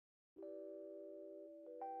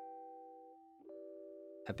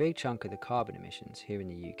A big chunk of the carbon emissions here in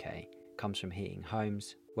the UK comes from heating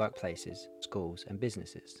homes, workplaces, schools and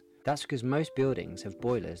businesses. That's because most buildings have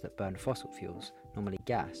boilers that burn fossil fuels, normally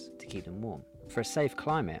gas, to keep them warm. For a safe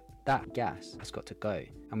climate, that gas has got to go,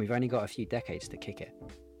 and we've only got a few decades to kick it.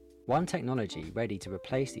 One technology ready to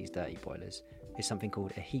replace these dirty boilers is something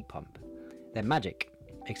called a heat pump. They're magic,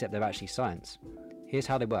 except they're actually science. Here's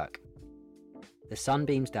how they work. The sun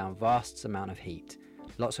beams down vast amounts of heat,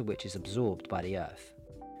 lots of which is absorbed by the earth.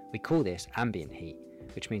 We call this ambient heat,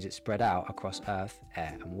 which means it's spread out across earth,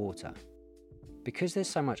 air and water. Because there's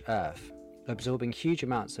so much earth, absorbing huge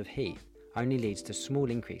amounts of heat only leads to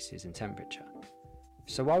small increases in temperature.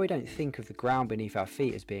 So while we don't think of the ground beneath our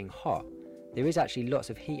feet as being hot, there is actually lots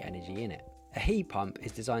of heat energy in it. A heat pump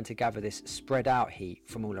is designed to gather this spread out heat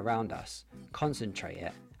from all around us, concentrate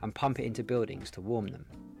it and pump it into buildings to warm them.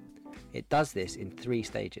 It does this in 3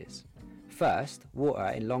 stages. First, water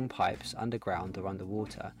in long pipes underground or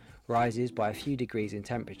underwater rises by a few degrees in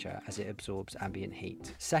temperature as it absorbs ambient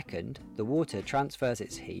heat. Second, the water transfers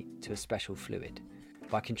its heat to a special fluid.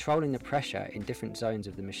 By controlling the pressure in different zones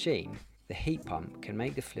of the machine, the heat pump can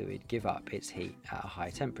make the fluid give up its heat at a high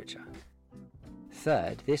temperature.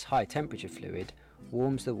 Third, this high temperature fluid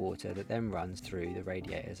warms the water that then runs through the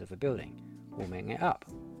radiators of a building, warming it up.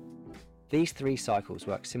 These 3 cycles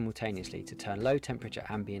work simultaneously to turn low temperature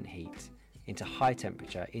ambient heat into high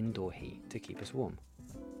temperature indoor heat to keep us warm.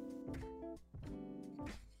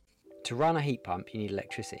 To run a heat pump you need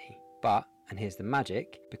electricity, but, and here's the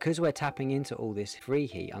magic, because we're tapping into all this free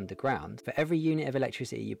heat underground, for every unit of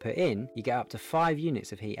electricity you put in, you get up to 5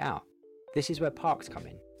 units of heat out. This is where parks come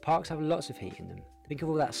in. Parks have lots of heat in them. Think of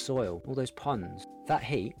all that soil, all those ponds. That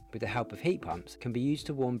heat, with the help of heat pumps, can be used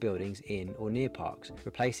to warm buildings in or near parks,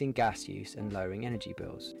 replacing gas use and lowering energy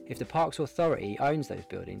bills. If the park's authority owns those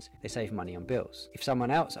buildings, they save money on bills. If someone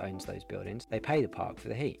else owns those buildings, they pay the park for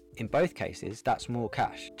the heat. In both cases, that's more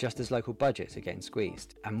cash, just as local budgets are getting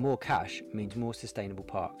squeezed. And more cash means more sustainable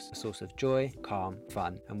parks, a source of joy, calm,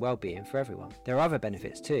 fun and well-being for everyone. There are other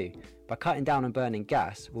benefits too. By cutting down on burning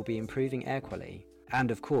gas, we'll be improving air quality. And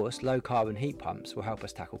of course, low carbon heat pumps will help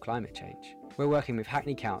us tackle climate change. We're working with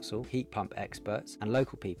Hackney Council, heat pump experts and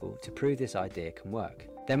local people to prove this idea can work.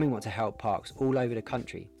 Then we want to help parks all over the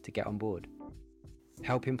country to get on board.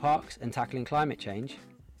 Helping parks and tackling climate change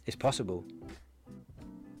is possible.